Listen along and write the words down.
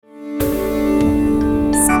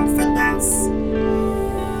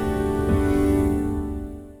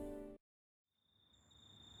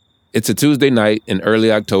It's a Tuesday night in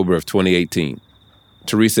early October of 2018.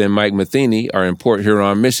 Teresa and Mike Matheny are in Port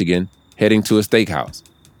Huron, Michigan, heading to a steakhouse.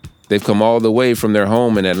 They've come all the way from their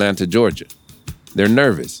home in Atlanta, Georgia. They're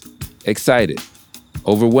nervous, excited,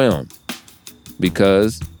 overwhelmed,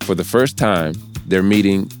 because for the first time, they're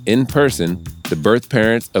meeting in person the birth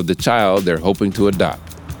parents of the child they're hoping to adopt.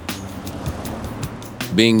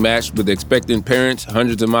 Being matched with expectant parents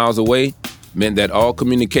hundreds of miles away meant that all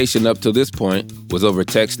communication up to this point was over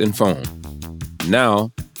text and phone.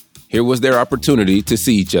 Now, here was their opportunity to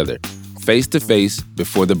see each other, face to face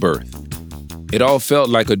before the birth. It all felt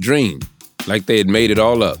like a dream, like they had made it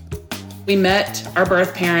all up. We met our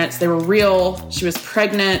birth parents. They were real. She was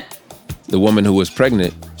pregnant. The woman who was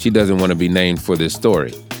pregnant, she doesn't want to be named for this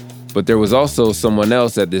story. But there was also someone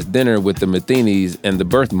else at this dinner with the Mathenys and the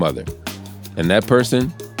birth mother. And that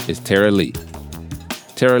person is Tara Lee.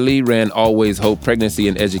 Tara Lee ran Always Hope Pregnancy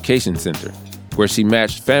and Education Center, where she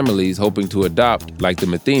matched families hoping to adopt, like the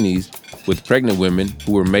Mathenys, with pregnant women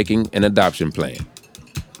who were making an adoption plan.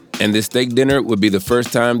 And this steak dinner would be the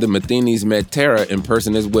first time the Mathenys met Tara in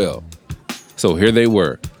person as well. So here they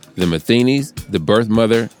were, the Mathenys, the birth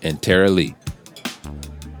mother, and Tara Lee.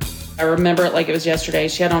 I remember it like it was yesterday.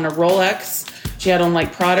 She had on a Rolex. She had on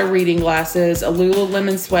like Prada reading glasses, a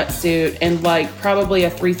Lululemon sweatsuit, and like probably a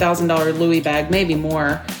 $3,000 Louis bag, maybe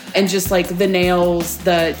more. And just like the nails,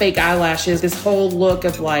 the fake eyelashes, this whole look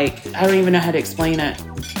of like, I don't even know how to explain it.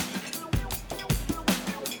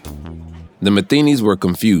 The Mathenys were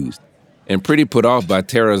confused and pretty put off by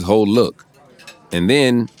Tara's whole look. And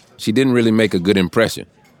then she didn't really make a good impression.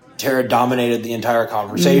 Tara dominated the entire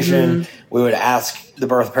conversation. Mm-hmm. We would ask the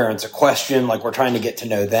birth parents a question, like we're trying to get to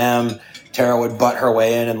know them. Tara would butt her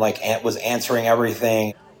way in and like was answering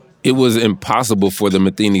everything. It was impossible for the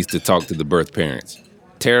Mathenys to talk to the birth parents.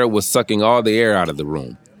 Tara was sucking all the air out of the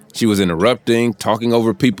room. She was interrupting, talking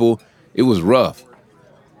over people. It was rough.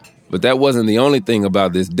 But that wasn't the only thing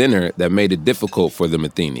about this dinner that made it difficult for the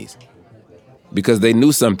Mathenys. Because they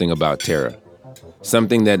knew something about Tara,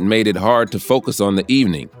 something that made it hard to focus on the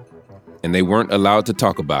evening, and they weren't allowed to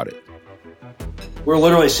talk about it. We're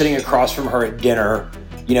literally sitting across from her at dinner,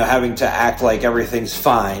 having to act like everything's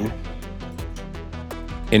fine.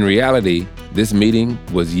 In reality, this meeting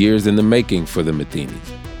was years in the making for the Mathenys.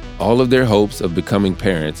 All of their hopes of becoming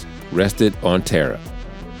parents rested on Tara.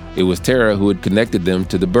 It was Tara who had connected them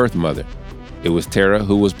to the birth mother. It was Tara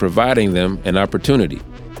who was providing them an opportunity.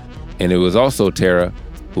 And it was also Tara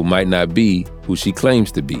who might not be who she claims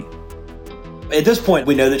to be. At this point,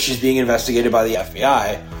 we know that she's being investigated by the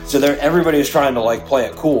FBI, so everybody is trying to play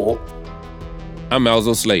it cool. I'm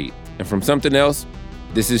Alzo Slade, and from Something Else,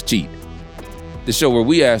 this is Cheat, the show where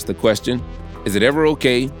we ask the question, is it ever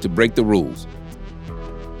okay to break the rules?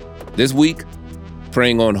 This week,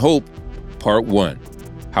 Preying on Hope, Part 1,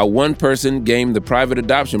 how one person gamed the private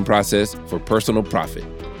adoption process for personal profit.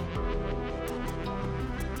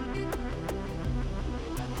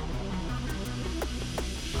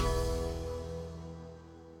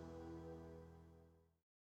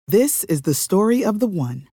 This is the story of the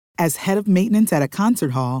one. As head of maintenance at a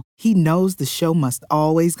concert hall, he knows the show must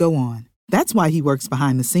always go on. That's why he works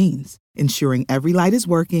behind the scenes, ensuring every light is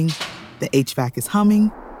working, the HVAC is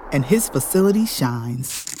humming, and his facility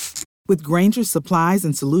shines. With Grainger's supplies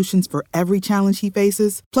and solutions for every challenge he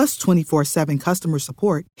faces, plus 24/7 customer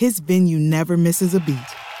support, his venue never misses a beat.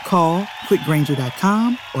 Call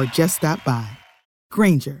quickgrainger.com or just stop by.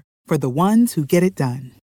 Grainger, for the ones who get it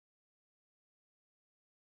done.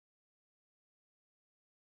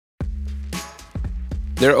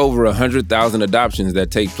 There are over 100,000 adoptions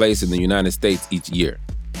that take place in the United States each year.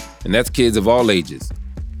 And that's kids of all ages.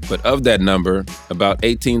 But of that number, about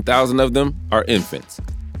 18,000 of them are infants.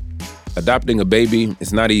 Adopting a baby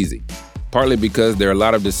is not easy, partly because there are a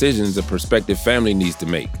lot of decisions a prospective family needs to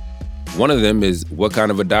make. One of them is what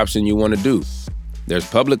kind of adoption you want to do. There's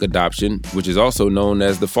public adoption, which is also known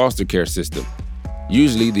as the foster care system.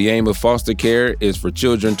 Usually, the aim of foster care is for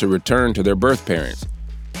children to return to their birth parents,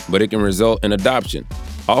 but it can result in adoption,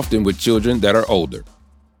 often with children that are older.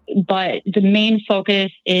 But the main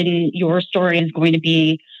focus in your story is going to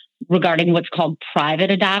be regarding what's called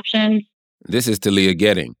private adoption. This is Talia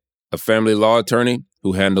Getting, a family law attorney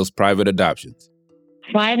who handles private adoptions.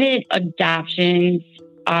 Private adoptions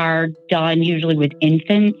are done usually with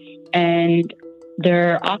infants, and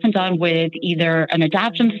they're often done with either an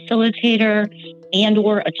adoption facilitator and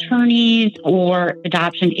or attorneys or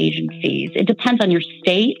adoption agencies. It depends on your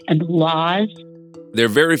state and laws. There are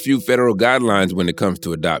very few federal guidelines when it comes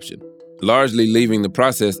to adoption, largely leaving the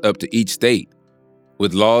process up to each state.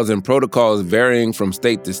 With laws and protocols varying from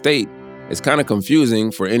state to state, it's kind of confusing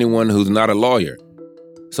for anyone who's not a lawyer.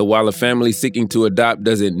 So while a family seeking to adopt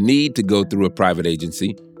doesn't need to go through a private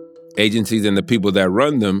agency, agencies and the people that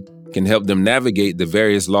run them can help them navigate the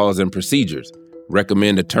various laws and procedures,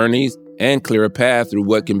 recommend attorneys, and clear a path through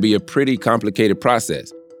what can be a pretty complicated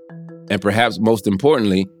process. And perhaps most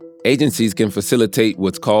importantly, agencies can facilitate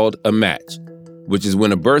what's called a match, which is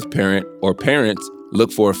when a birth parent or parents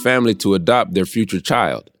look for a family to adopt their future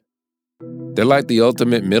child. They're like the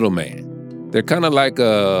ultimate middleman. They're kind of like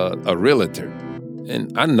a realtor.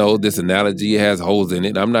 And I know this analogy has holes in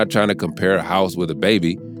it. I'm not trying to compare a house with a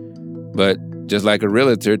baby. But just like a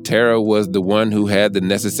realtor, Tara was the one who had the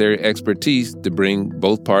necessary expertise to bring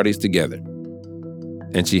both parties together.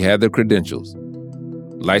 And she had the credentials: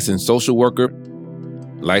 licensed social worker,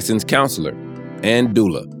 licensed counselor, and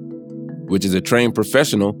doula, which is a trained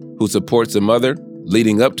professional who supports a mother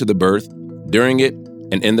leading up to the birth, during it,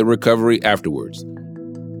 and in the recovery afterwards.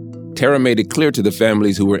 Tara made it clear to the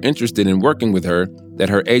families who were interested in working with her that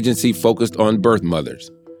her agency focused on birth mothers,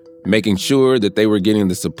 making sure that they were getting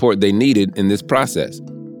the support they needed in this process.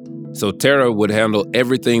 So Tara would handle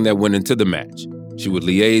everything that went into the match. She would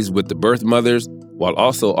liaise with the birth mothers while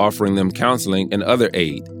also offering them counseling and other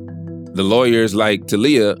aid. The lawyers like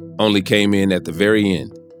Talia only came in at the very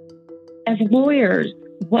end. As lawyers,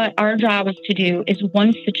 what our job is to do is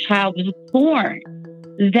once the child is born,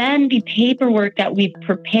 then the paperwork that we've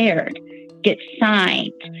prepared gets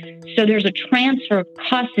signed. So there's a transfer of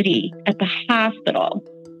custody at the hospital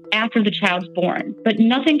after the child's born, but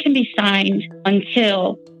nothing can be signed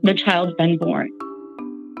until the child's been born.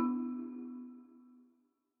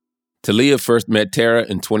 Talia first met Tara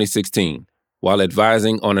in 2016 while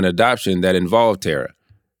advising on an adoption that involved Tara.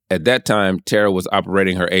 At that time, Tara was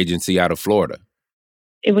operating her agency out of Florida.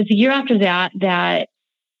 It was a year after that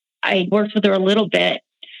I worked with her a little bit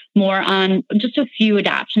more on just a few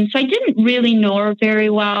adoptions. So I didn't really know her very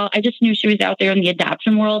well. I just knew she was out there in the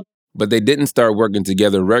adoption world. But they didn't start working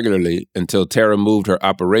together regularly until Tara moved her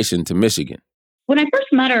operation to Michigan. When I first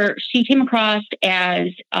met her, she came across as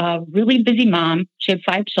a really busy mom. She had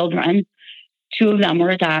 5 children. 2 of them were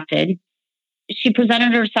adopted. She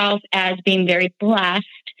presented herself as being very blessed.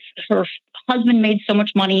 Her husband made so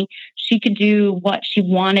much money, she could do what she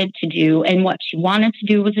wanted to do, and what she wanted to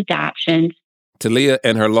do was adoptions. Talia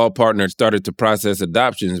and her law partner started to process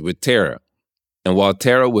adoptions with Tara. And while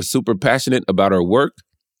Tara was super passionate about her work,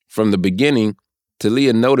 from the beginning,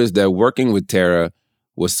 Talia noticed that working with Tara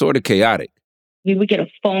was sort of chaotic. We would get a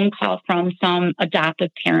phone call from some adoptive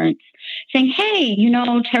parents saying, hey,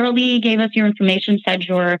 Tara Lee gave us your information, said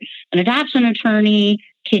you're an adoption attorney.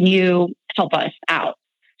 Can you help us out?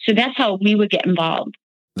 So that's how we would get involved.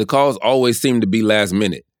 The calls always seemed to be last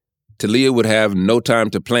minute. Talia would have no time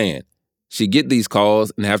to plan. She'd get these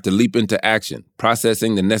calls and have to leap into action,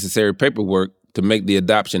 processing the necessary paperwork to make the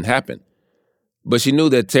adoption happen. But she knew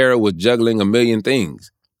that Tara was juggling a million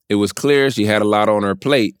things. It was clear she had a lot on her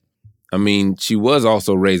plate. I mean, she was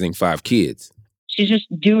also raising 5 kids. She's just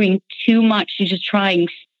doing too much. She's just trying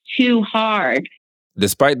too hard.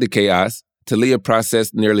 Despite the chaos, Talia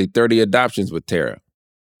processed nearly 30 adoptions with Tara.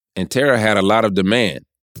 And Tara had a lot of demand.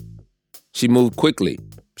 She moved quickly.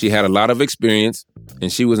 She had a lot of experience,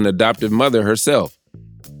 and she was an adoptive mother herself.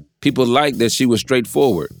 People liked that she was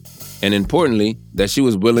straightforward, and importantly, that she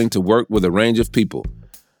was willing to work with a range of people.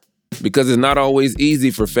 Because it's not always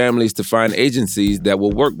easy for families to find agencies that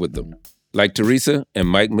will work with them, like Teresa and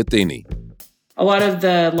Mike Matheny. A lot of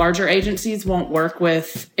the larger agencies won't work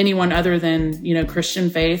with anyone other than, Christian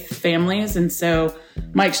faith families. And so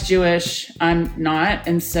Mike's Jewish, I'm not.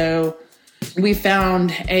 And so we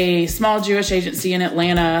found a small Jewish agency in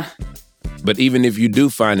Atlanta. But even if you do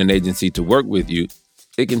find an agency to work with you,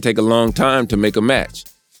 it can take a long time to make a match.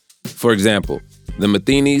 For example, the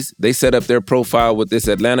Mathenys, they set up their profile with this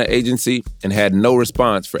Atlanta agency and had no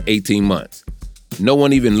response for 18 months. No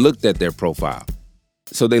one even looked at their profile.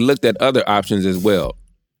 So they looked at other options as well.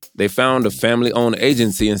 They found a family-owned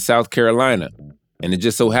agency in South Carolina, and it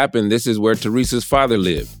just so happened this is where Teresa's father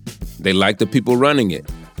lived. They liked the people running it,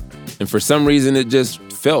 and for some reason it just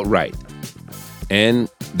felt right. And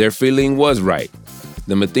their feeling was right.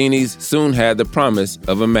 The Mathenys soon had the promise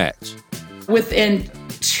of a match. Within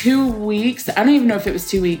 2 weeks, I don't even know if it was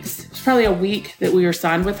 2 weeks, it was probably a week that we were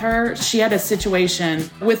signed with her, she had a situation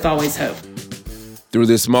with Always Hope. Through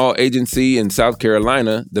this small agency in South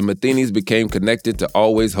Carolina, the Mathenys became connected to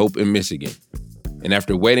Always Hope in Michigan. And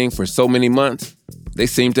after waiting for so many months, they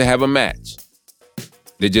seemed to have a match.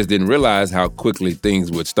 They just didn't realize how quickly things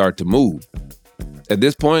would start to move. At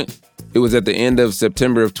this point, it was at the end of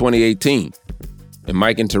September of 2018, and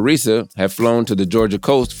Mike and Teresa had flown to the Georgia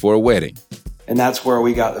coast for a wedding. And that's where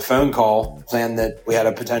we got the phone call saying that we had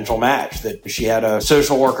a potential match, that she had a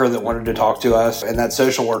social worker that wanted to talk to us, and that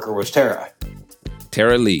social worker was Tara.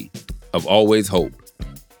 Tara Lee of Always Hope.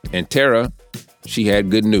 And Tara, she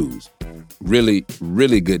had good news. Really,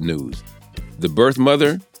 really good news. The birth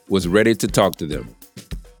mother was ready to talk to them.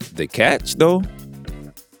 The catch, though?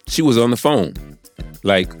 She was on the phone.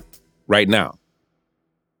 Like, right now.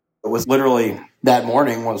 It was literally that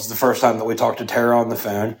morning was the first time that we talked to Tara on the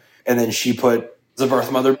phone. And then she put the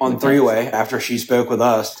birth mother on three-way after she spoke with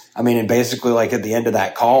us. I mean, and basically, like, at the end of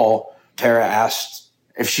that call, Tara asked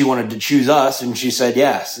if she wanted to choose us, and she said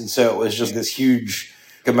yes. And so it was just this huge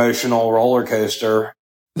emotional roller coaster.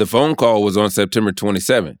 The phone call was on September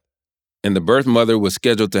 27th, and the birth mother was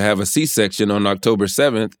scheduled to have a C-section on October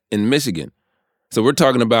 7th in Michigan. So we're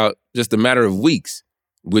talking about just a matter of weeks,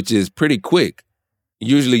 which is pretty quick.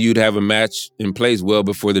 Usually you'd have a match in place well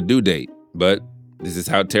before the due date, but this is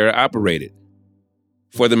how Tara operated.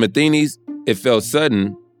 For the Matheny's, it felt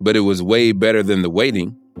sudden, but it was way better than the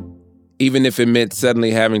waiting, even if it meant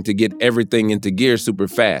suddenly having to get everything into gear super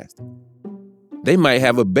fast. They might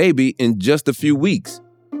have a baby in just a few weeks.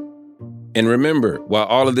 And remember, while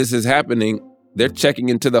all of this is happening, they're checking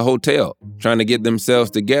into the hotel, trying to get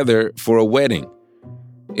themselves together for a wedding.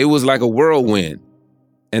 It was like a whirlwind.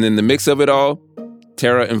 And in the mix of it all,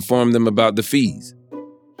 Tara informed them about the fees.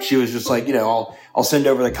 She was just like, I'll send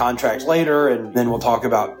over the contracts later, and then we'll talk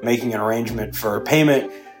about making an arrangement for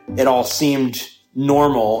payment. It all seemed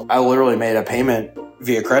normal. I literally made a payment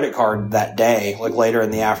via credit card that day, like later in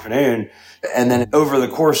the afternoon. And then over the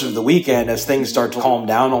course of the weekend, as things start to calm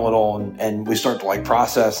down a little and we start to like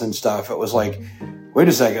process and stuff, it was like, wait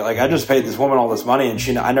a second, like I just paid this woman all this money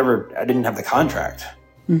and I didn't have the contract.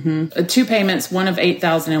 Mm-hmm. 2 payments, one of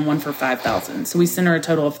 $8,000 and one for $5,000. So we sent her a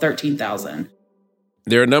total of $13,000.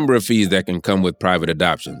 There are a number of fees that can come with private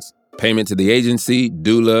adoptions. Payment to the agency,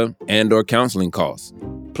 doula, and/or counseling costs,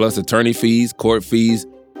 plus attorney fees, court fees,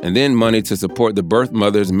 and then money to support the birth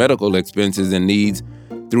mother's medical expenses and needs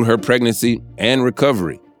through her pregnancy and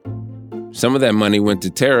recovery. Some of that money went to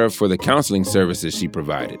Tara for the counseling services she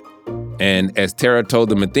provided. And as Tara told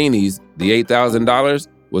the Matheny's, the $8,000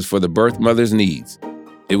 was for the birth mother's needs.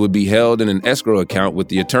 It would be held in an escrow account with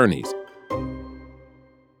the attorneys.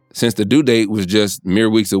 Since the due date was just mere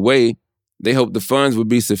weeks away, they hoped the funds would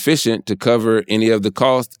be sufficient to cover any of the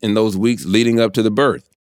costs in those weeks leading up to the birth.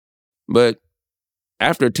 But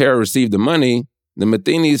after Tara received the money, the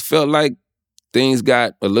Matheny's felt like things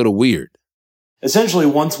got a little weird. Essentially,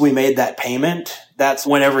 once we made that payment, that's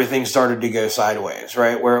when everything started to go sideways,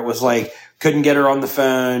 right? Where it was like, couldn't get her on the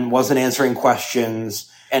phone, wasn't answering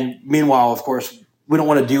questions. And meanwhile, of course, we don't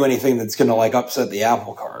want to do anything that's going to like upset the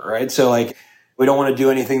apple cart, right? So like, we don't want to do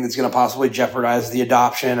anything that's going to possibly jeopardize the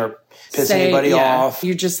adoption or piss anybody off.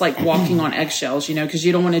 You're just like walking on eggshells, because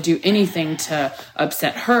you don't want to do anything to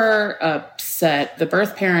upset her, upset the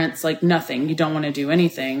birth parents, like nothing. You don't want to do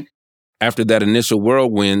anything. After that initial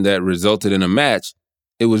whirlwind that resulted in a match,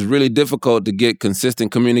 it was really difficult to get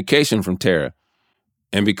consistent communication from Tara.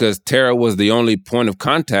 And because Tara was the only point of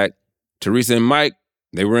contact, Teresa and Mike,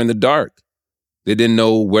 they were in the dark. They didn't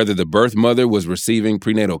know whether the birth mother was receiving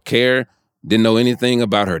prenatal care, didn't know anything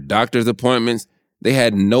about her doctor's appointments. They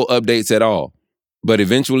had no updates at all. But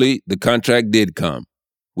eventually, the contract did come,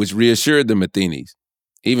 which reassured the Matheny's,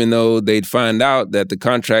 even though they'd find out that the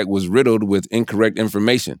contract was riddled with incorrect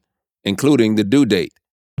information, including the due date.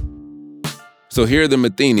 So here are the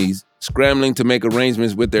Matheny's scrambling to make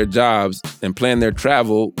arrangements with their jobs and plan their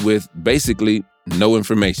travel with basically no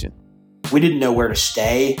information. We didn't know where to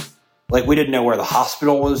stay. Like, we didn't know where the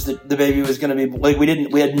hospital was that the baby was going to be. Like,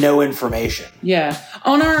 we had no information. Yeah.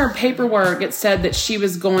 On our paperwork, it said that she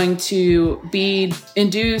was going to be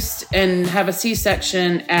induced and have a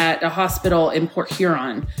C-section at a hospital in Port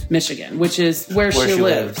Huron, Michigan, which is where she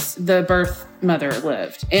lives. The birth mother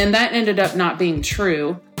lived. And that ended up not being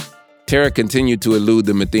true. Tara continued to elude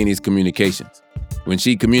the Matheny's communications. When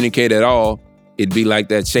she communicated at all, it'd be like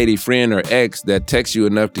that shady friend or ex that texts you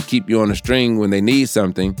enough to keep you on a string when they need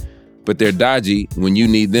something, but they're dodgy when you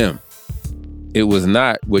need them. It was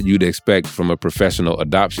not what you'd expect from a professional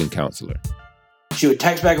adoption counselor. She would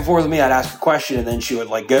text back and forth with me, I'd ask a question, and then she would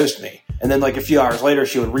like ghost me. And then like a few hours later,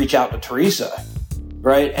 she would reach out to Teresa,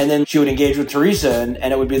 right? And then she would engage with Teresa and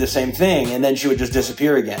it would be the same thing. And then she would just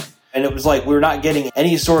disappear again. And it was like, we were not getting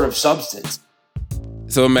any sort of substance.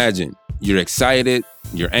 So imagine, you're excited,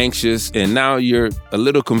 you're anxious, and now you're a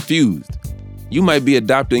little confused. You might be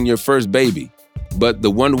adopting your first baby, but the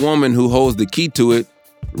one woman who holds the key to it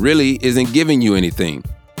really isn't giving you anything.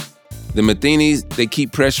 The Matheny's, they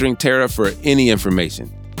keep pressuring Tara for any information.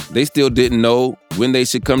 They still didn't know when they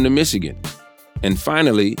should come to Michigan. And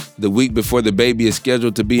finally, the week before the baby is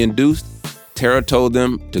scheduled to be induced, Tara told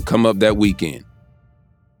them to come up that weekend.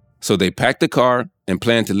 So they packed the car and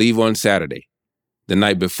planned to leave on Saturday. The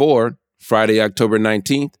night before, Friday, October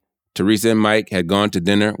 19th, Teresa and Mike had gone to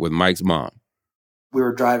dinner with Mike's mom. We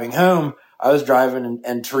were driving home. I was driving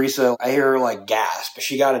and Teresa, I hear her like gasp.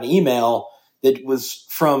 She got an email that was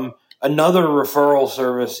from another referral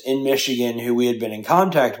service in Michigan who we had been in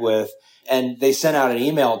contact with. And they sent out an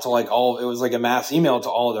email to it was like a mass email to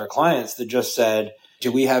all of their clients that just said,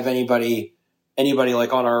 do we have anybody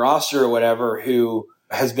like on our roster or whatever who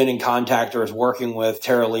has been in contact or is working with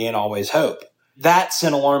Tara Lee and Always Hope? That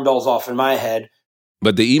sent alarm bells off in my head.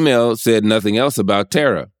 But the email said nothing else about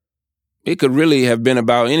Tara. It could really have been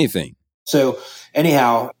about anything. So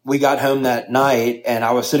anyhow, we got home that night and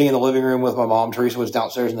I was sitting in the living room with my mom. Teresa was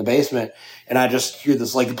downstairs in the basement and I just hear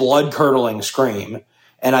this like blood curdling scream.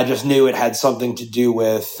 And I just knew it had something to do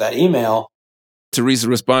with that email. Teresa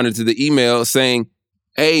responded to the email saying,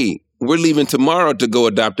 "Hey, we're leaving tomorrow to go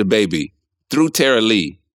adopt a baby through Tara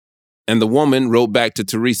Lee." And the woman wrote back to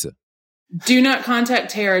Teresa, "Do not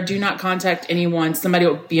contact Tara. Do not contact anyone. Somebody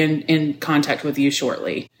will be in contact with you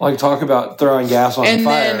shortly." Like, talk about throwing gas on the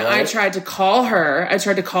fire. And then I tried to call her. I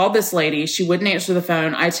tried to call this lady. She wouldn't answer the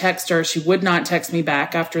phone. I texted her. She would not text me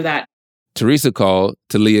back after that. Teresa called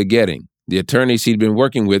to Leah Getting, the attorney she'd been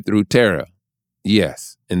working with through Tara.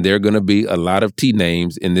 Yes, and there are going to be a lot of T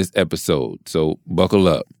names in this episode, so buckle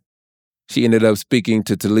up. She ended up speaking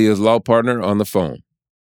to Talia's law partner on the phone.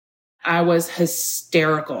 I was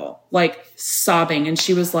hysterical, like sobbing. And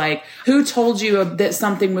she was like, "Who told you that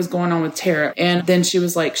something was going on with Tara?" And then she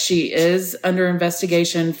was like, "She is under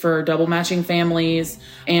investigation for double matching families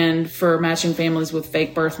and for matching families with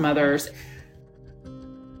fake birth mothers."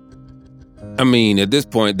 I mean, at this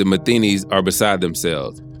point, the Matheny's are beside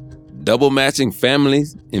themselves. Double matching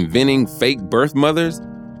families, inventing fake birth mothers,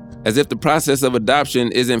 as if the process of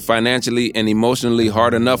adoption isn't financially and emotionally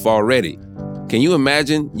hard enough already. Can you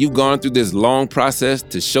imagine you've gone through this long process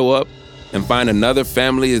to show up and find another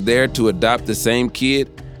family is there to adopt the same kid,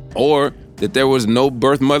 or that there was no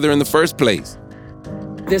birth mother in the first place?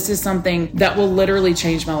 This is something that will literally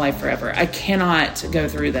change my life forever. I cannot go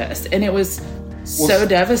through this. And it was so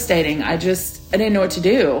devastating. I didn't know what to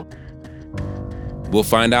do. We'll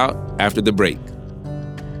find out after the break.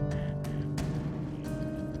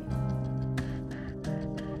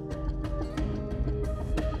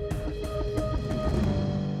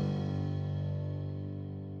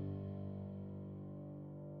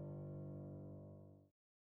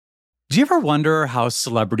 Do you ever wonder how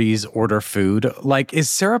celebrities order food? Like, is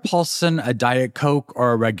Sarah Paulson a Diet Coke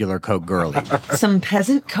or a regular Coke girlie? Some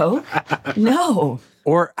peasant Coke? No.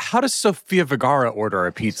 Or how does Sofia Vergara order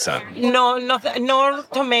a pizza? No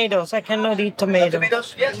tomatoes. I cannot eat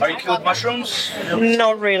tomatoes. Are you cool with mushrooms?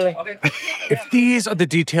 Not really. If these are the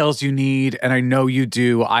details you need, and I know you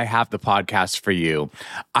do, I have the podcast for you.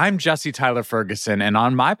 I'm Jesse Tyler Ferguson, and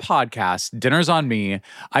on my podcast, Dinners on Me,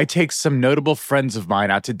 I take some notable friends of mine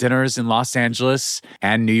out to dinners in Los Angeles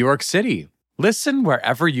and New York City. Listen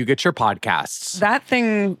wherever you get your podcasts. That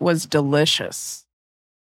thing was delicious.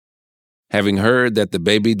 Having heard that the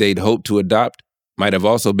baby they'd hoped to adopt might have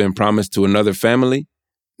also been promised to another family,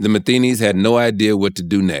 the Matheny's had no idea what to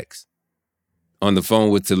do next. On the phone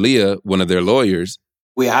with Talia, one of their lawyers,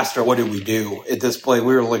 we asked her, what did we do? At this point,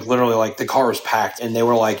 we were like, literally like, the car is packed, and they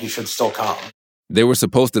were like, you should still come. They were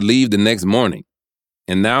supposed to leave the next morning,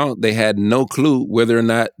 and now they had no clue whether or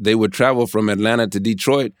not they would travel from Atlanta to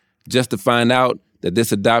Detroit just to find out that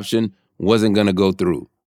this adoption wasn't going to go through.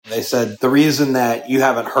 They said, the reason that you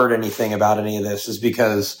haven't heard anything about any of this is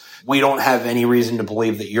because we don't have any reason to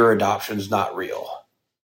believe that your adoption is not real.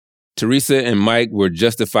 Teresa and Mike were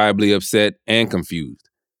justifiably upset and confused.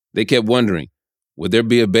 They kept wondering, would there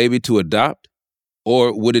be a baby to adopt?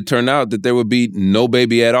 Or would it turn out that there would be no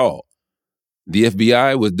baby at all? The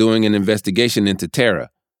FBI was doing an investigation into Tara,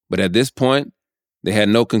 but at this point, they had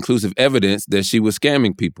no conclusive evidence that she was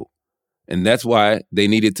scamming people. And that's why they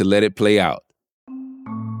needed to let it play out.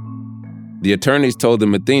 The attorneys told the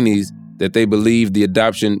Matheny's that they believed the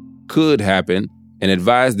adoption could happen and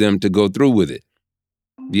advised them to go through with it.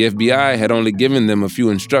 The FBI had only given them a few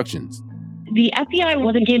instructions. The FBI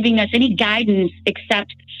wasn't giving us any guidance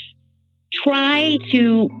except try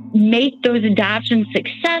to make those adoptions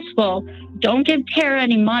successful. Don't give Tara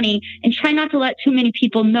any money and try not to let too many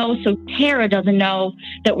people know so Tara doesn't know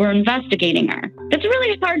that we're investigating her. That's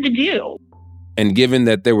really hard to do. And given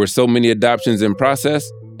that there were so many adoptions in process,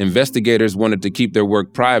 investigators wanted to keep their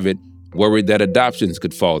work private, worried that adoptions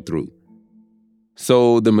could fall through.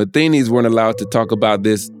 So the Matheny's weren't allowed to talk about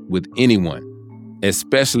this with anyone,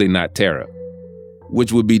 especially not Tara.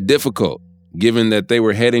 which would be difficult given that they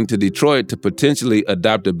were heading to Detroit to potentially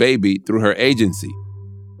adopt a baby through her agency.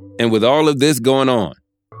 And with all of this going on,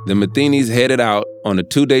 the Matheny's headed out on a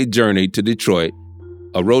 2-day journey to Detroit,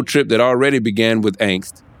 a road trip that already began with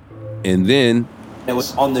angst. And then it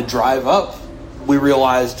was on the drive up, we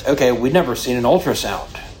realized, okay, we'd never seen an ultrasound.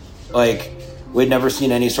 Like, we'd never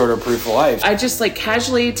seen any sort of proof of life. I just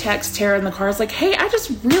casually text Tara in the car. I was like, hey, I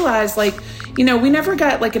just realized we never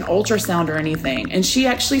got an ultrasound or anything. And she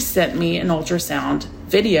actually sent me an ultrasound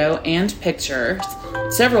video and pictures,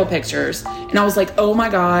 several pictures. And I was like, oh my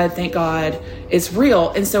God, thank God it's real.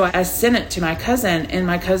 And so I sent it to my cousin, and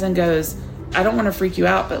my cousin goes, I don't want to freak you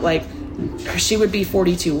out, but she would be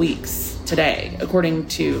 42 weeks today, according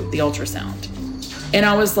to the ultrasound. And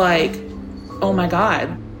I was like, oh my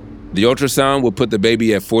God. The ultrasound would put the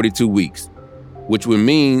baby at 42 weeks, which would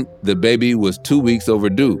mean the baby was 2 weeks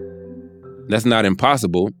overdue. That's not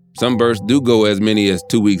impossible. Some births do go as many as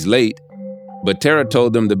 2 weeks late, but Tara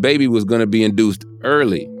told them the baby was going to be induced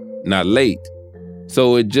early, not late.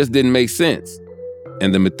 So it just didn't make sense.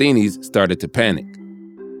 And the Matheny's started to panic.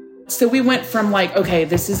 So we went from okay,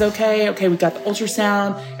 this is okay. Okay, we got the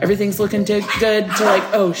ultrasound. Everything's looking good to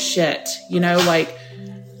oh shit,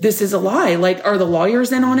 this is a lie. Are the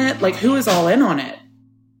lawyers in on it? Who is all in on it?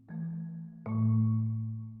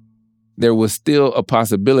 There was still a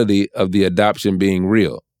possibility of the adoption being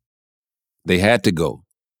real. They had to go.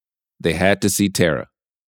 They had to see Tara.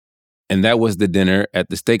 And that was the dinner at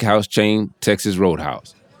the steakhouse chain, Texas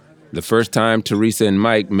Roadhouse. The first time Teresa and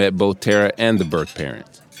Mike met both Tara and the birth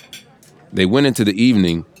parents. They went into the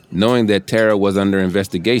evening knowing that Tara was under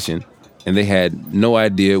investigation, and they had no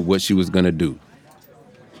idea what she was going to do.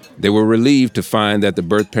 They were relieved to find that the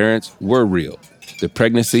birth parents were real. The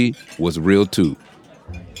pregnancy was real too.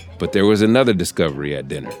 But there was another discovery at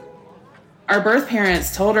dinner. Our birth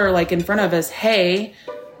parents told her in front of us, hey,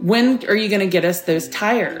 when are you going to get us those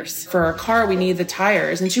tires? For our car, we need the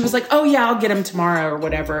tires. And she was like, oh yeah, I'll get them tomorrow or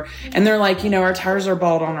whatever. And they're like, our tires are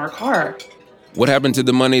bald on our car. What happened to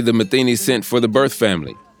the money the Matheny's sent for the birth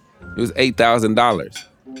family? It was $8,000.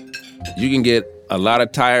 You can get a lot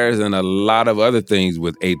of tires and a lot of other things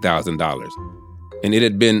with $8,000. And it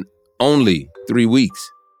had been only 3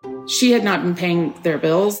 weeks. She had not been paying their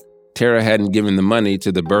bills. Tara hadn't given the money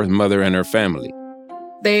to the birth mother and her family.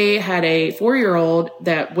 They had a 4-year-old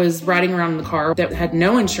that was riding around in the car that had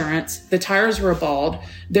no insurance. The tires were bald.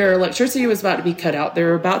 Their electricity was about to be cut out. They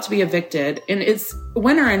were about to be evicted. And it's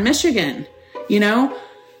winter in Michigan,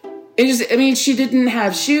 she didn't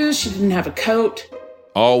have shoes. She didn't have a coat.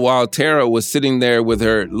 All while Tara was sitting there with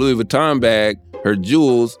her Louis Vuitton bag, her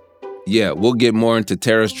jewels. Yeah, we'll get more into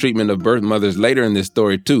Tara's treatment of birth mothers later in this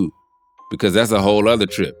story too, because that's a whole other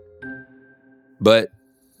trip. But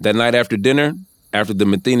that night after dinner, after the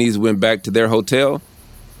Matheny's went back to their hotel,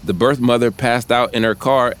 the birth mother passed out in her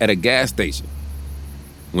car at a gas station.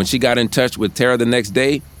 When she got in touch with Tara the next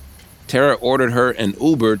day, Tara ordered her an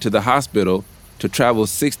Uber to the hospital to travel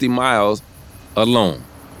 60 miles alone.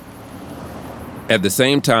 At the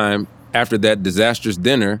same time, after that disastrous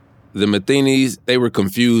dinner, the Matheny's, they were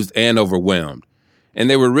confused and overwhelmed. And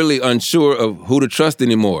they were really unsure of who to trust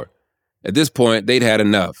anymore. At this point, they'd had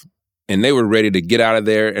enough. And they were ready to get out of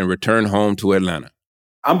there and return home to Atlanta.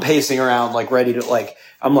 I'm pacing around ready to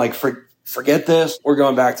forget this. We're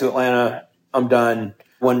going back to Atlanta. I'm done.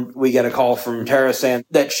 When we get a call from Tara saying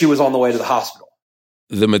that she was on the way to the hospital.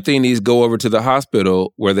 The Matheny's go over to the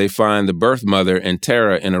hospital where they find the birth mother and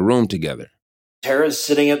Tara in a room together. Tara's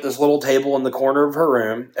sitting at this little table in the corner of her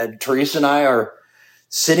room, and Teresa and I are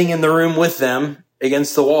sitting in the room with them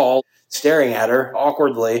against the wall, staring at her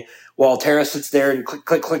awkwardly, while Tara sits there and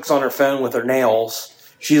clicks on her phone with her nails.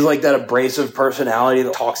 She's that abrasive personality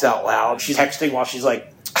that talks out loud. She's texting while she's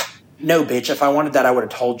like, no, bitch, if I wanted that, I would have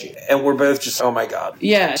told you. And we're both just, oh my God.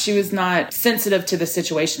 Yeah, she was not sensitive to the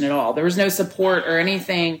situation at all. There was no support or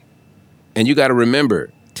anything. And you got to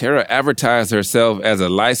remember, Tara advertised herself as a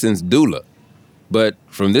licensed doula. But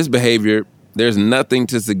from this behavior, there's nothing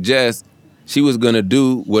to suggest she was going to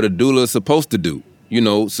do what a doula is supposed to do.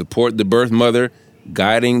 Support the birth mother,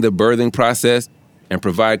 guiding the birthing process, and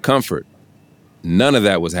provide comfort. None of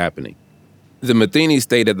that was happening. The Matheny's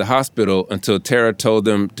stayed at the hospital until Tara told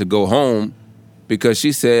them to go home because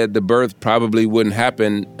she said the birth probably wouldn't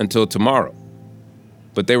happen until tomorrow.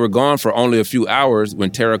 But they were gone for only a few hours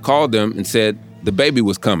when Tara called them and said the baby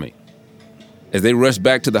was coming. As they rushed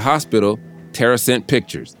back to the hospital, Tara sent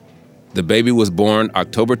pictures. The baby was born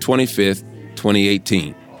October 25th,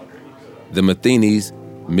 2018. The Matheny's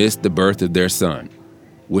missed the birth of their son,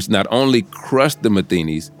 which not only crushed the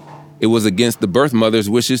Matheny's, it was against the birth mother's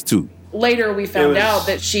wishes too. Later, we found out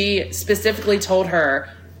that she specifically told her,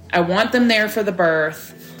 I want them there for the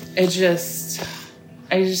birth. I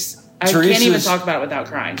can't even talk about it without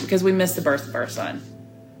crying because we missed the birth of our son.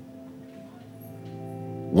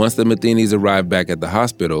 Once the Matheny's arrived back at the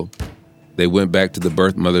hospital, they went back to the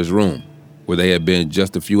birth mother's room, where they had been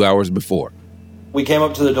just a few hours before. We came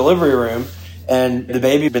up to the delivery room, and the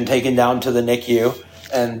baby had been taken down to the NICU,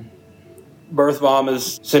 and birth mom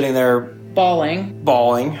is sitting there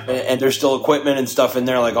bawling, and there's still equipment and stuff in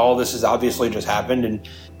there, like all this has obviously just happened. And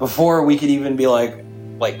before we could even be like,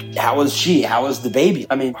 how is she? How is the baby?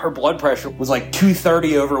 I mean, her blood pressure was like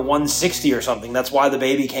 230 over 160 or something. That's why the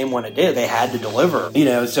baby came when it did. They had to deliver,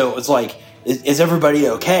 so it was like, is everybody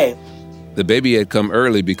okay? The baby had come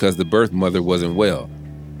early because the birth mother wasn't well.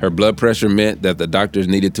 Her blood pressure meant that the doctors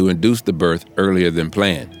needed to induce the birth earlier than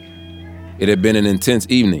planned. It had been an intense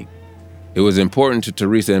evening. It was important to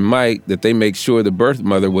Teresa and Mike that they make sure the birth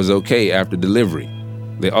mother was okay after delivery.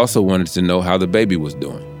 They also wanted to know how the baby was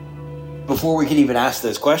doing. Before we could even ask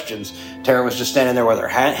those questions, Tara was just standing there with her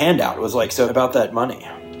hand out. It was like, so about that money.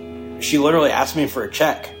 She literally asked me for a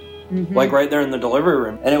check, like right there in the delivery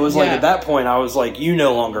room. And it was like, at that point, I was like, you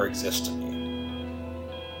no longer exist to me.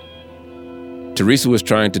 Teresa was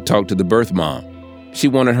trying to talk to the birth mom. She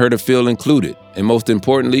wanted her to feel included, and most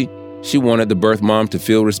importantly, she wanted the birth mom to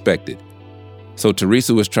feel respected. So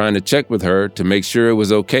Teresa was trying to check with her to make sure it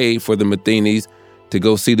was okay for the Matheny's to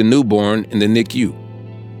go see the newborn in the NICU.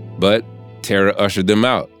 But Tara ushered them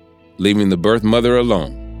out, leaving the birth mother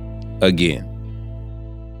alone, again.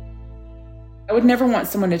 I would never want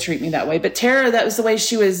someone to treat me that way. But Tara, that was the way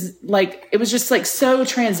she was, like, it was just like so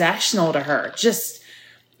transactional to her.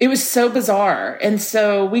 It was so bizarre. And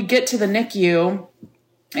so we get to the NICU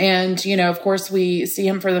and, of course, we see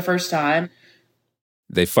him for the first time.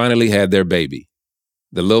 They finally had their baby.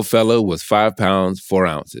 The little fellow was 5 pounds, 4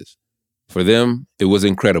 ounces. For them, it was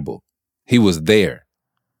incredible. He was there.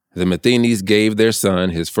 The Matheny's gave their son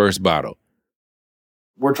his first bottle.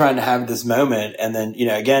 We're trying to have this moment. And then,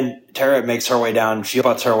 again, Tara makes her way down. She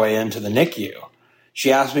butts her way into the NICU.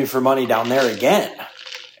 She asked me for money down there again.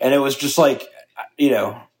 And it was just like,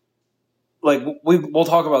 we'll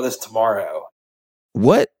talk about this tomorrow.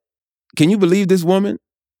 What? Can you believe this woman?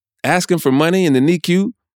 Asking for money in the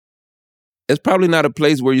NICU? It's probably not a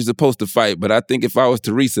place where you're supposed to fight, but I think if I was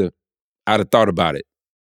Teresa, I'd have thought about it.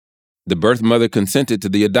 The birth mother consented to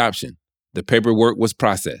the adoption. The paperwork was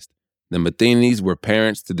processed. The Matheny's were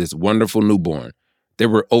parents to this wonderful newborn. They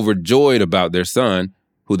were overjoyed about their son,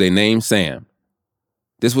 who they named Sam.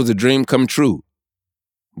 This was a dream come true,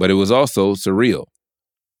 but it was also surreal.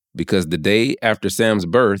 Because the day after Sam's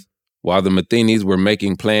birth, while the Matheny's were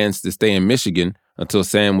making plans to stay in Michigan until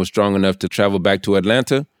Sam was strong enough to travel back to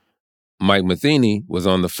Atlanta, Mike Matheny was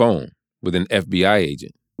on the phone with an FBI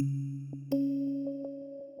agent.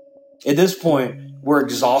 At this point, we're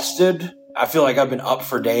exhausted. I feel like I've been up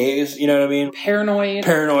for days, you know what I mean? Paranoid,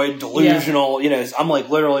 delusional, I'm like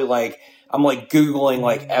literally like, I'm like Googling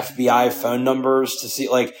like FBI phone numbers to see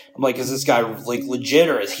like, I'm like, is this guy like legit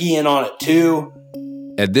or is he in on it too?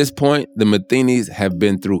 At this point, the Matheny's have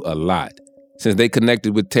been through a lot. Since they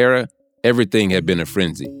connected with Tara, everything had been a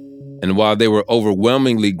frenzy. And while they were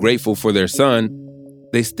overwhelmingly grateful for their son,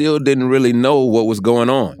 they still didn't really know what was going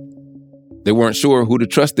on. They weren't sure who to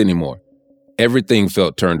trust anymore. Everything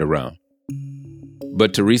felt turned around.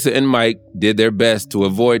 But Teresa and Mike did their best to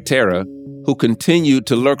avoid Tara, who continued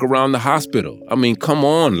to lurk around the hospital. I mean, come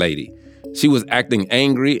on, lady. She was acting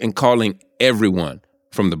angry and calling everyone,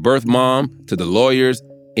 from the birth mom to the lawyers,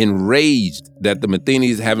 enraged that the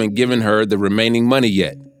Matheny's haven't given her the remaining money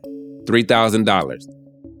yet,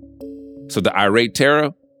 $3,000. So the irate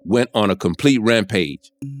Tara went on a complete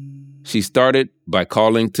rampage. She started by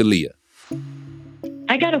calling Talia.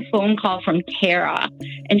 I got a phone call from Tara,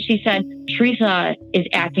 and she said, Teresa is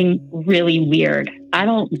acting really weird. I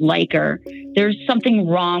don't like her. There's something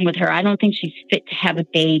wrong with her. I don't think she's fit to have a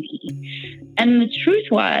baby. And the truth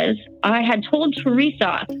was, I had told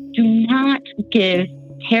Teresa, do not give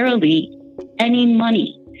Tara Lee any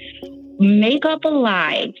money. Make up a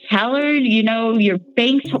lie. Tell her, your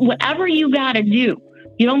banks, whatever you got to do.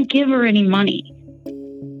 You don't give her any money.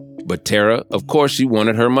 But Tara, of course, she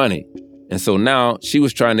wanted her money. And so now she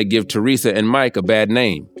was trying to give Teresa and Mike a bad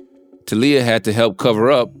name. Talia had to help cover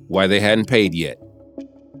up why they hadn't paid yet.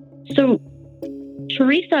 So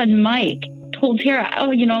Teresa and Mike told Tara,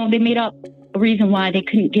 they made up a reason why they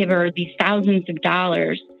couldn't give her these thousands of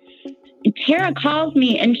dollars. And Tara calls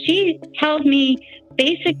me and she tells me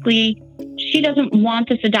basically she doesn't want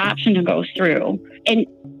this adoption to go through. And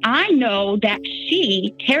I know that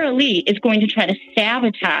Tara Lee, is going to try to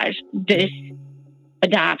sabotage this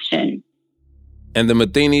adoption. And the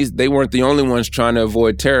Matheny's, they weren't the only ones trying to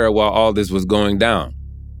avoid Tara while all this was going down.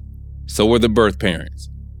 So were the birth parents.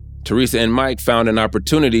 Teresa and Mike found an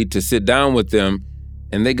opportunity to sit down with them,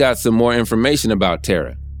 and they got some more information about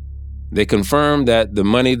Tara. They confirmed that the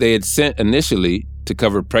money they had sent initially to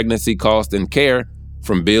cover pregnancy costs and care,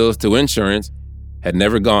 from bills to insurance, had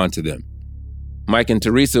never gone to them. Mike and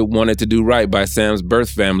Teresa wanted to do right by Sam's birth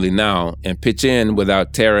family now and pitch in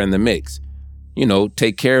without Tara in the mix. You know,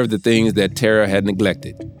 take care of the things that Tara had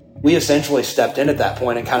neglected. We essentially stepped in at that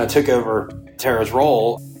point and kind of took over Tara's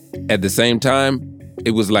role. At the same time,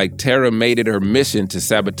 it was like Tara made it her mission to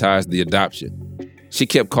sabotage the adoption. She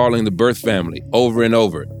kept calling the birth family over and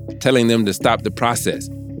over, telling them to stop the process,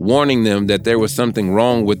 warning them that there was something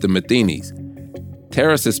wrong with the Matheny's.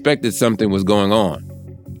 Tara suspected something was going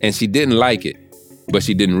on, and she didn't like it, but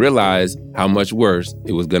she didn't realize how much worse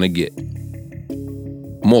it was going to get.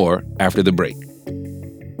 More after the break.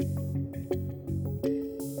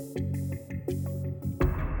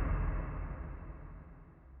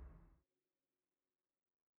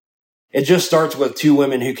 It just starts with two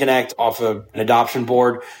women who connect off of an adoption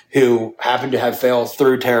board who happen to have failed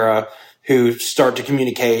through Tara, who start to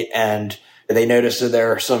communicate, and they notice that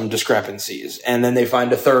there are some discrepancies. And then they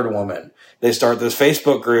find a third woman. They start this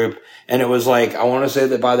Facebook group, and it was like, I want to say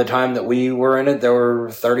that by the time that we were in it, there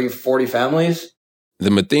were 30, 40 families.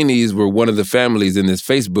 The Matheny's were one of the families in this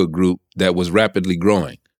Facebook group that was rapidly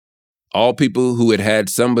growing. All people who had had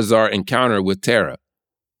some bizarre encounter with Tara,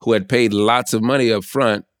 who had paid lots of money up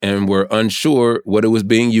front and were unsure what it was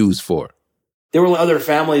being used for. There were other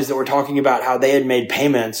families that were talking about how they had made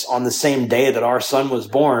payments on the same day that our son was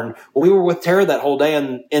born. Well, we were with Tara that whole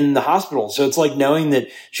day in the hospital. So it's like knowing that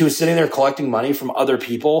she was sitting there collecting money from other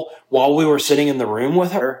people while we were sitting in the room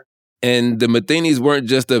with her. And the Matheny's weren't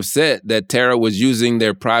just upset that Tara was using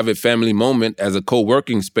their private family moment as a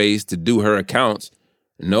co-working space to do her accounts.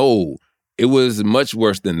 No, it was much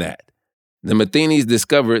worse than that. The Matheny's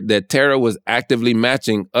discovered that Tara was actively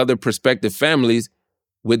matching other prospective families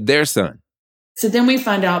with their son. So then we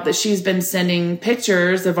find out that she's been sending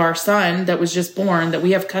pictures of our son that was just born, that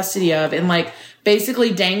we have custody of, and like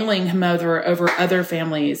basically dangling him over other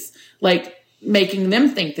families, like making them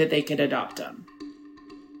think that they could adopt him.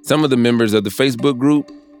 Some of the members of the Facebook group,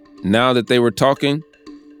 now that they were talking,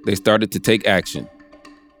 they started to take action.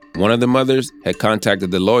 One of the mothers had contacted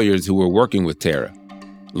the lawyers who were working with Tara,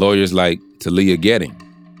 lawyers like Talia Getting.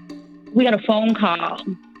 We got a phone call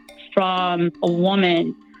from a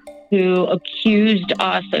woman who accused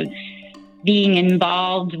us of being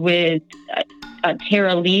involved with a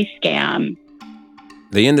Tara Lee scam.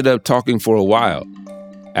 They ended up talking for a while.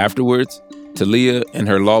 Afterwards, Talia and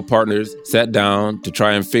her law partners sat down to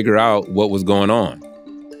try and figure out what was going on.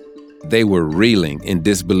 They were reeling in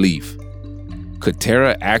disbelief. Could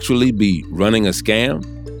Tara actually be running a scam?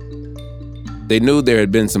 They knew there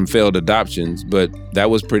had been some failed adoptions, but that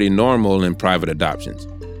was pretty normal in private adoptions.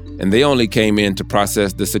 And they only came in to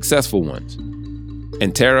process the successful ones.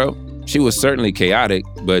 And Tara, she was certainly chaotic,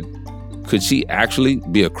 but could she actually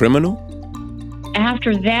be a criminal?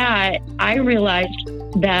 After that, I realized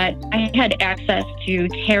that I had access to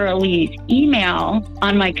Tara Lee's email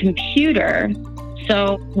on my computer.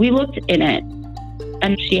 So we looked in it,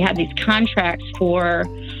 and she had these contracts for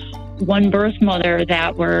one birth mother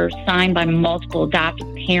that were signed by multiple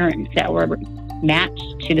adoptive parents that were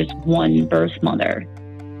matched to this one birth mother.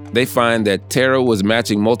 They find that Tara was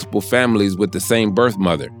matching multiple families with the same birth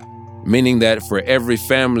mother, meaning that for every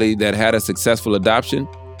family that had a successful adoption,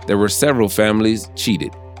 there were several families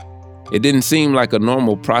cheated. It didn't seem like a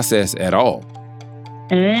normal process at all.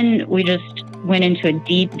 And then we just went into a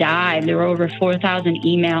deep dive. There were over 4,000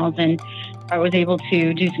 emails, and I was able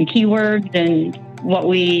to do some keywords, and what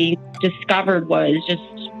we discovered was just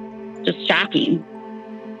shocking.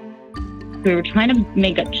 We were trying to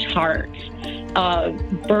make a chart of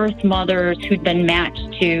birth mothers who'd been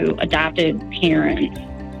matched to adopted parents.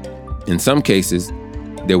 In some cases,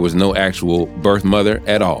 there was no actual birth mother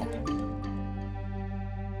at all.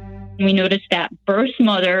 We noticed that birth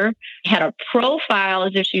mother had a profile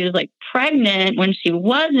as if she was like pregnant when she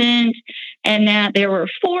wasn't, and that there were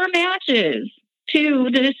 4 matches to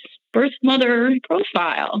this birth mother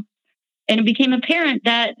profile. And it became apparent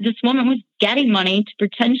that this woman was getting money to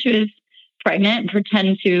pretend she was pregnant and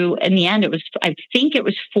pretend to, in the end, I think it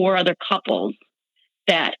was 4 other couples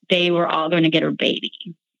that they were all going to get her baby.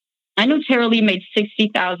 I know Tara Lee made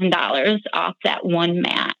 $60,000 off that one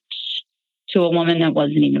match to a woman that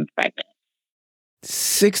wasn't even pregnant.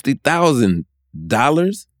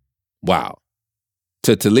 $60,000? Wow.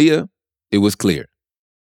 To Talia, it was clear.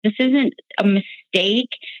 This isn't a mistake.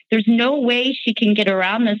 There's no way she can get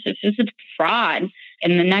around this. This is a fraud.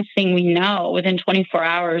 And the next thing we know, within 24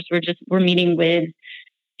 hours, we're meeting with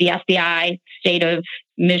the FBI, state of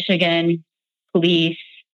Michigan, police.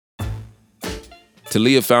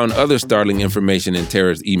 Talia found other startling information in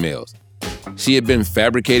Tara's emails. She had been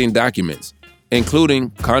fabricating documents, including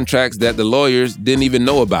contracts that the lawyers didn't even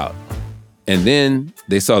know about. And then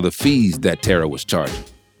they saw the fees that Tara was charging.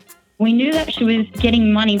 We knew that she was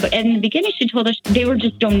getting money, but in the beginning she told us they were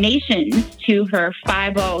just donations to her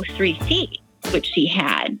 503c, which she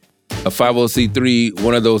had. A 50c3,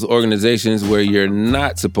 one of those organizations where you're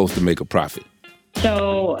not supposed to make a profit.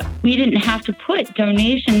 So we didn't have to put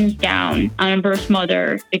donations down on a birth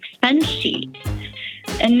mother expense sheet.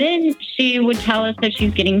 And then she would tell us that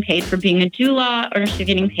she's getting paid for being a doula or she's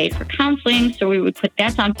getting paid for counseling. So we would put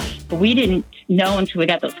that down. But we didn't know until we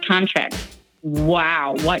got those contracts,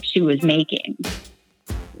 wow, what she was making.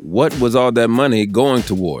 What was all that money going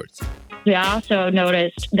towards? We also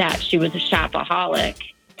noticed that she was a shopaholic.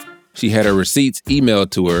 She had her receipts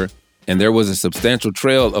emailed to her, and there was a substantial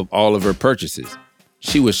trail of all of her purchases.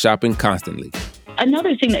 She was shopping constantly.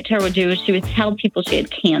 Another thing that Tara would do is she would tell people she had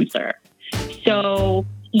cancer. So,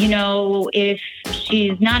 if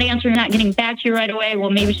she's not answering, not getting back to you right away, well,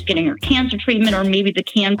 maybe she's getting her cancer treatment, or maybe the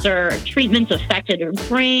cancer treatment's affected her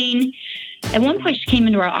brain. At one point, she came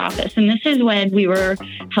into our office, and this is when we were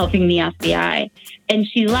helping the FBI. And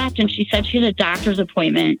she left, and she said she had a doctor's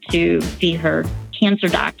appointment to see her cancer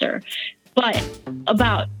doctor. But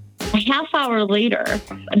about a half hour later,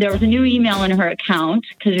 there was a new email in her account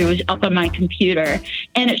because it was up on my computer,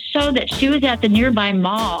 and it showed that she was at the nearby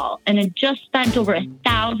mall and had just spent over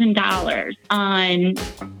 $1,000 on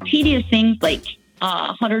tedious things like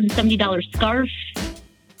a $170 scarf.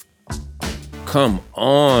 Come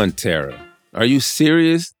on, Tara. Are you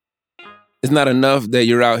serious? It's not enough that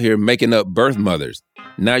you're out here making up birth mothers.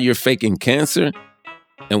 Now you're faking cancer?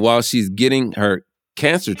 And while she's getting her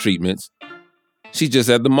cancer treatments, she's just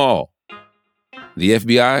at the mall. The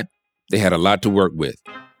FBI, they had a lot to work with.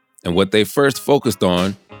 And what they first focused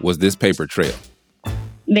on was this paper trail.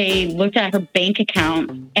 They looked at her bank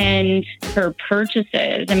account and her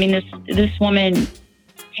purchases. I mean, this woman,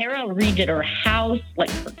 Tara redid her house, like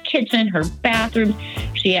her kitchen, her bathroom.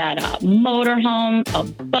 She had a motorhome, a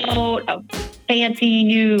boat, a fancy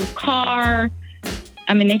new car.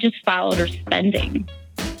 I mean, they just followed her spending.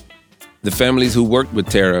 The families who worked with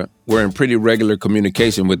Tara were in pretty regular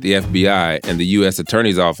communication with the FBI and the U.S.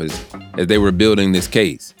 Attorney's Office as they were building this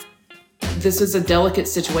case. This is a delicate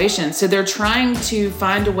situation. So they're trying to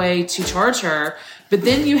find a way to charge her, but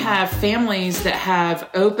then you have families that have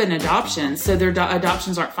open adoptions, so their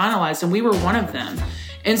adoptions aren't finalized, and we were one of them.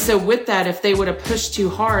 And so with that, if they would have pushed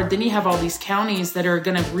too hard, then you have all these counties that are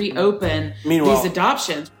going to reopen these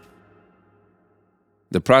adoptions.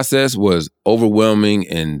 The process was overwhelming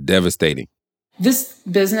and devastating. This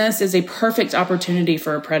business is a perfect opportunity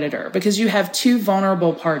for a predator because you have two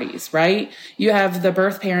vulnerable parties, right? You have the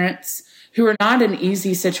birth parents who are not in an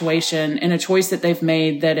easy situation and a choice that they've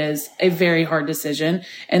made that is a very hard decision.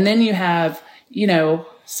 And then you have,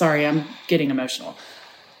 sorry, I'm getting emotional.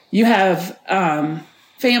 You have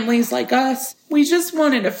families like us. We just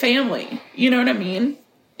wanted a family, you know what I mean?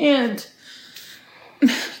 And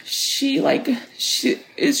she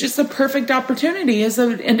is just a perfect opportunity. As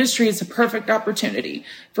an industry, it's a perfect opportunity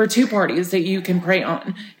for two parties that you can prey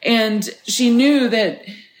on. And she knew that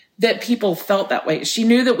people felt that way. She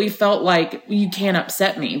knew that we felt like, you can't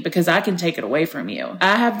upset me because I can take it away from you.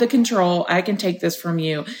 I have the control. I can take this from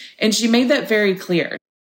you. And she made that very clear.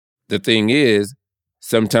 The thing is,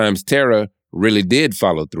 sometimes Tara really did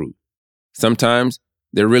follow through. Sometimes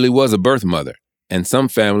there really was a birth mother. And some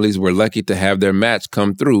families were lucky to have their match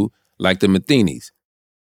come through, like the Matheny's.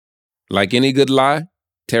 Like any good lie,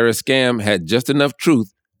 Tara's scam had just enough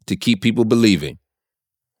truth to keep people believing.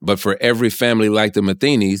 But for every family like the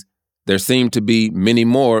Matheny's, there seemed to be many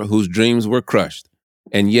more whose dreams were crushed.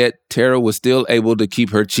 And yet, Tara was still able to keep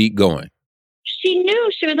her cheat going. She knew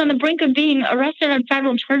she was on the brink of being arrested on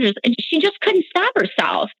federal charges, and she just couldn't stop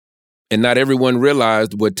herself. And not everyone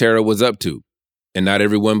realized what Tara was up to. And not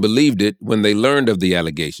everyone believed it when they learned of the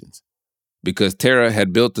allegations, because Tara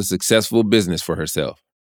had built a successful business for herself.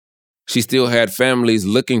 She still had families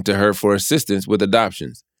looking to her for assistance with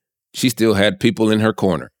adoptions. She still had people in her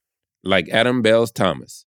corner, like Adam Bells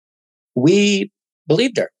Thomas. We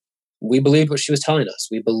believed her. We believed what she was telling us.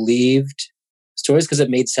 We believed stories because it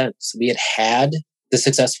made sense. We had the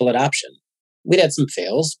successful adoption. We'd had some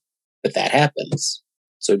fails, but that happens.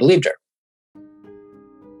 So we believed her.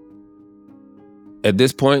 At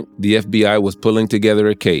this point, the FBI was pulling together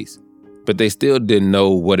a case, but they still didn't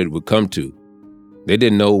know what it would come to. They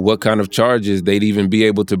didn't know what kind of charges they'd even be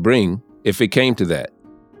able to bring if it came to that.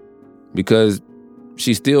 Because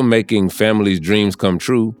she's still making families' dreams come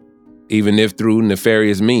true, even if through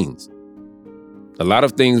nefarious means. A lot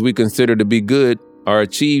of things we consider to be good are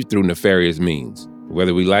achieved through nefarious means,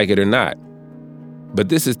 whether we like it or not. But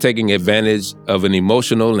this is taking advantage of an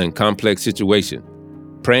emotional and complex situation,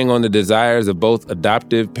 preying on the desires of both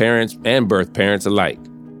adoptive parents and birth parents alike.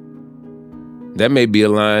 That may be a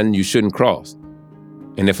line you shouldn't cross.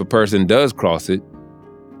 And if a person does cross it,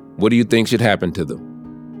 what do you think should happen to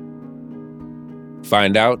them?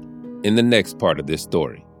 Find out in the next part of this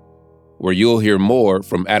story, where you'll hear more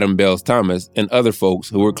from Adam Bales-Thomas and other folks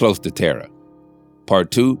who were close to Tara.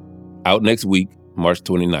 Part 2, out next week, March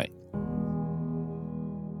 29th.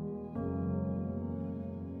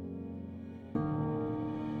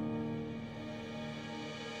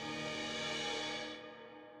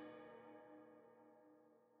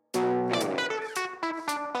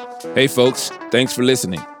 Hey folks, thanks for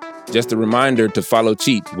listening. Just a reminder to follow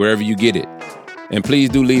Cheat wherever you get it. And please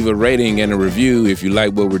do leave a rating and a review if you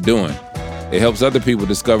like what we're doing. It helps other people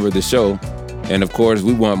discover the show. And of course,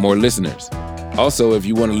 we want more listeners. Also, if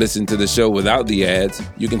you want to listen to the show without the ads,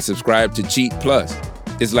 you can subscribe to Cheat Plus.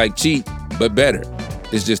 It's like Cheat, but better.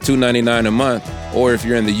 It's just $2.99 a month, or if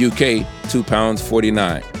you're in the UK,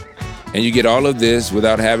 £2.49. And you get all of this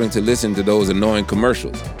without having to listen to those annoying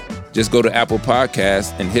commercials. Just go to Apple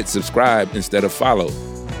Podcasts and hit subscribe instead of follow.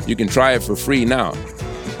 You can try it for free now.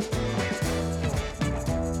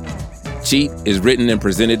 Cheat is written and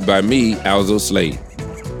presented by me, Alzo Slade.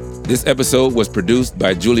 This episode was produced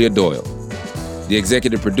by Julia Doyle. The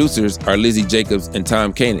executive producers are Lizzie Jacobs and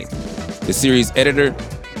Tom Koenig. The series editor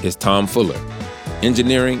is Tom Fuller.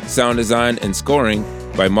 Engineering, sound design, and scoring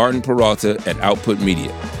by Martin Peralta at Output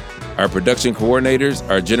Media. Our production coordinators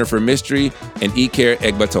are Jennifer Mistry and Iker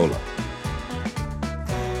Egbatola.